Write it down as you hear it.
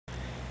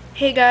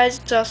Hey guys,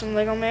 it's Awesome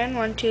Lego Man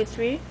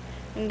 123.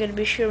 I'm going to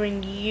be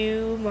showing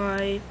you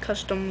my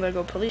custom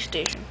Lego police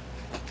station.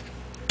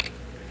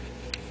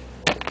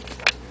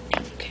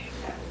 Okay.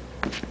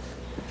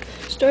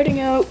 Starting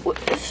out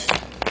with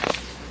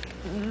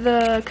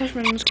the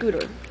Cushman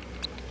scooter.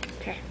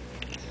 Okay.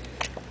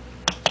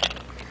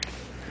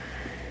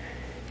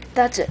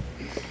 That's it.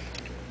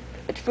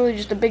 It's really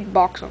just a big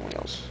box on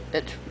wheels.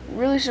 It's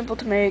really simple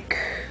to make.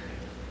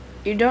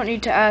 You don't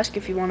need to ask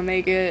if you want to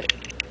make it.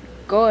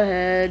 Go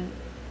ahead.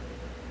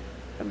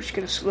 I'm just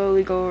going to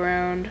slowly go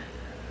around,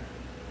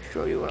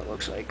 show you what it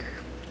looks like.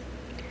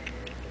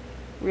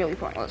 Really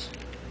pointless.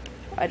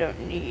 I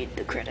don't need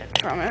the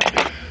credit from it.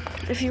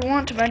 If you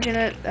want to mention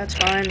it, that's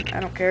fine.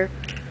 I don't care.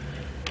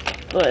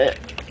 But,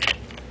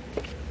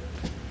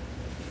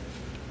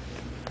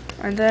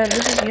 and then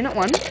this is Unit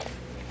 1.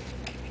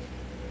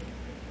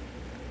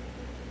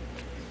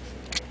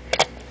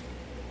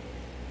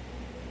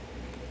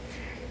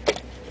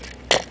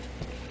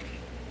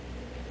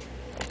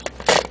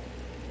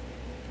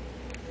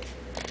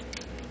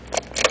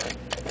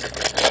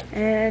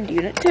 And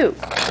Unit 2.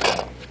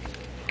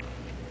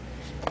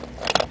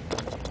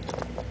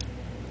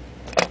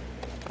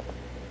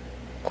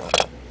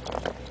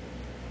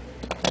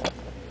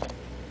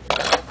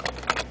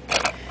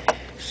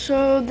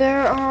 So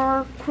there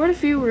are quite a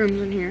few rooms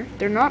in here.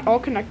 They're not all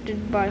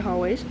connected by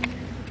hallways.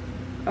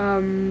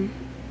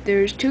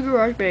 There's 2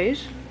 garage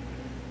bays,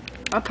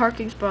 a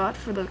parking spot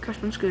for the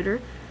Cushman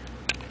scooter,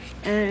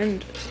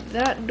 and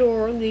that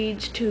door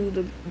leads to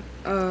the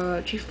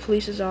Chief of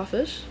Police's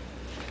office.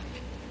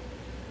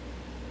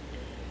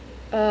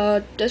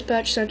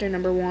 Dispatch center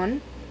number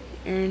 1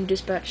 and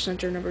dispatch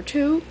center number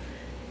 2,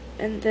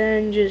 and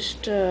then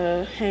just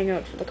hang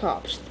out for the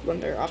cops when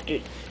they're off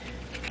duty.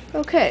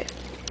 Okay,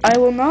 I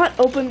will not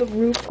open the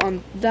roof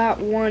on that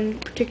one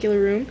particular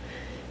room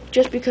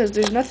just because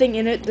there's nothing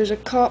in it. There's a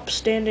cop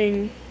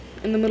standing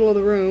in the middle of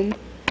the room,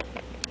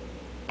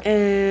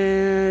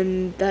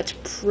 and that's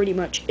pretty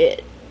much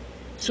it.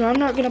 So I'm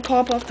not going to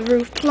pop off the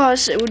roof,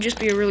 plus it would just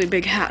be a really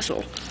big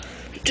hassle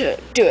to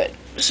do it.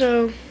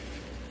 So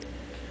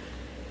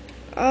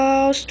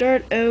I'll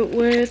start out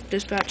with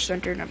dispatch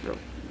center number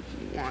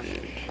 1,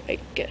 I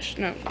guess.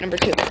 No, number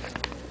 2.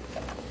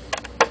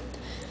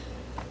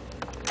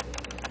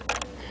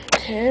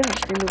 Okay, I'm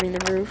just removing the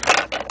roof.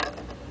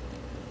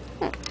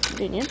 Oh,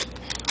 convenient.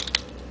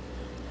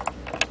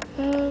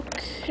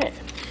 Okay.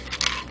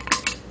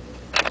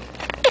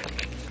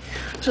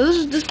 So this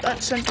is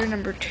dispatch center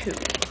number 2.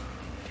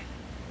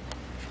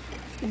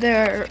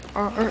 There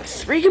are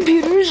 3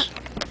 computers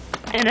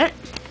in it.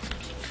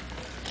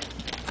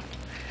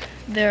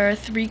 There are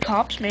 3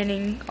 cops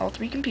manning all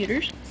 3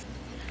 computers.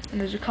 And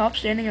there's a cop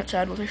standing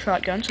outside with a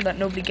shotgun so that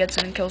nobody gets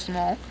in and kills them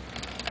all.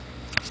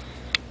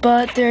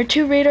 But there are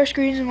 2 radar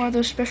screens in one of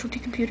those specialty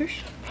computers.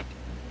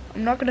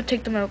 I'm not going to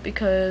take them out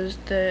because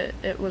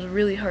it was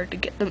really hard to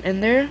get them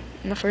in there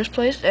in the first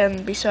place.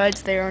 And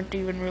besides, they aren't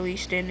even really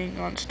standing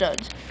on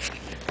studs.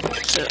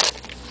 So,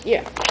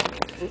 yeah.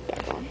 Move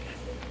back on.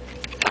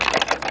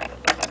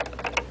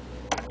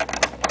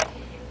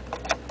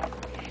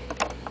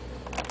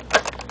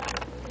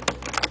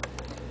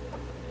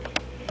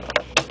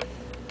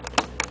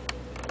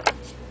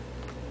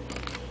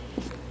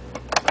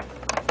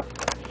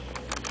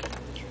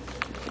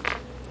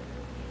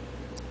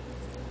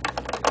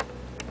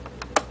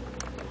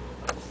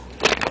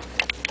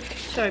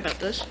 Sorry about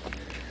this.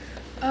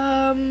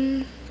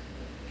 I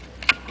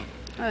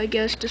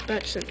guess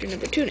dispatch center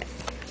number 2 now.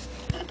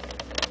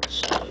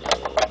 So,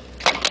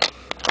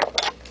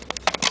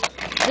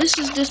 this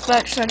is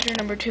dispatch center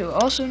number 2,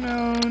 also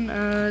known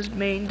as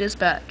main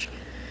dispatch.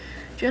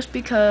 Just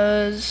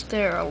because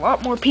there are a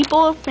lot more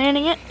people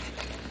manning it.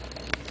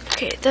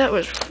 Okay, that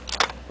was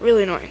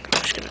really annoying.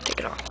 I'm just gonna take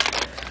it off.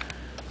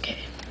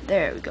 Okay,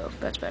 there we go.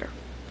 That's better.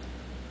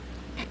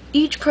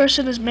 Each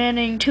person is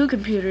manning 2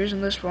 computers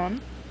in this one.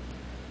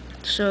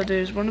 So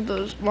there's one of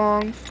those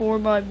long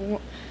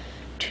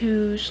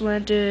 4x2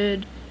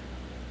 slanted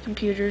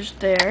computers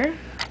there.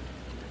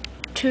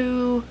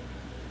 2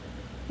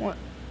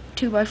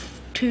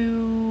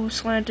 2x2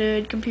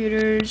 slanted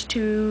computers,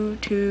 2,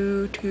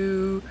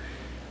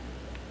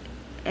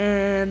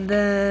 and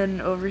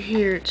then over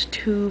here it's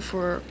 2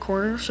 for a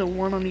corner, so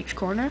 1 on each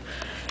corner.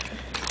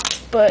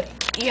 But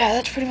yeah,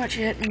 that's pretty much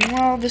it. And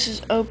while this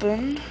is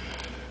open,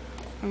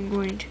 I'm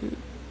going to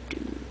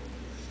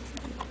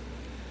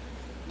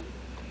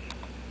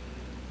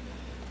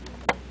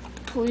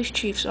police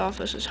chief's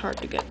office is hard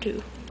to get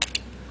to.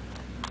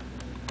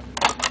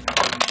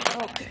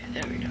 Okay,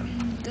 there we go.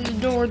 There's a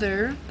door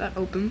there that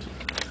opens.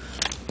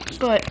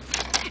 But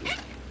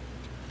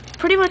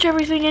pretty much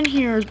everything in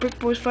here is Brick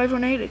Boys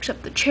 518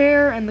 except the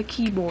chair and the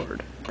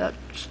keyboard.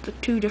 That's the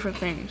 2 different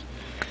things.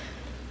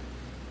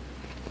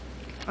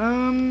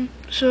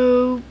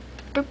 So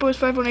Brick Boys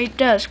 518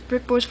 desk,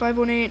 Brick Boys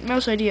 518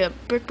 mouse idea,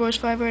 Brick Boys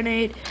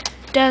 518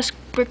 desk,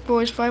 Brick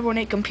Boys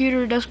 518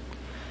 computer desk,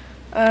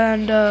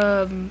 and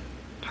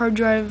hard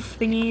drive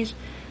thingies.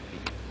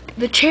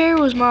 The chair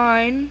was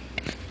mine.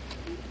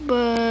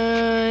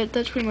 but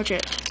that's pretty much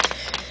it.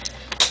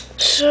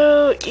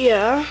 So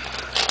yeah,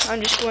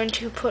 I'm just going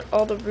to put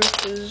all the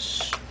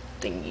roofers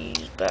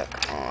thingies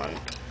back on.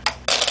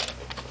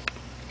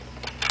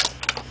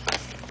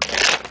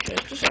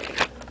 Just a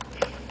second.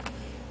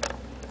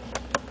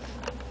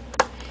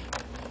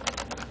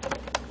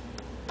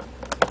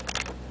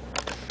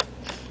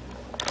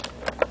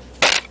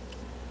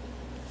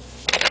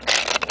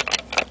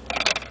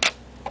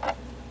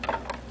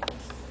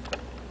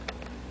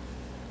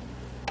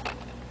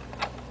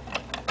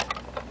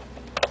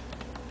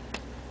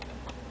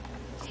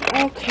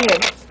 Okay.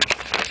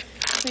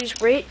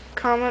 Please rate,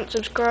 comment,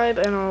 subscribe,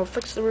 and I'll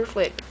fix the roof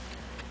later.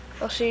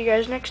 I'll see you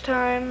guys next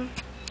time.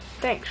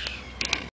 Thanks.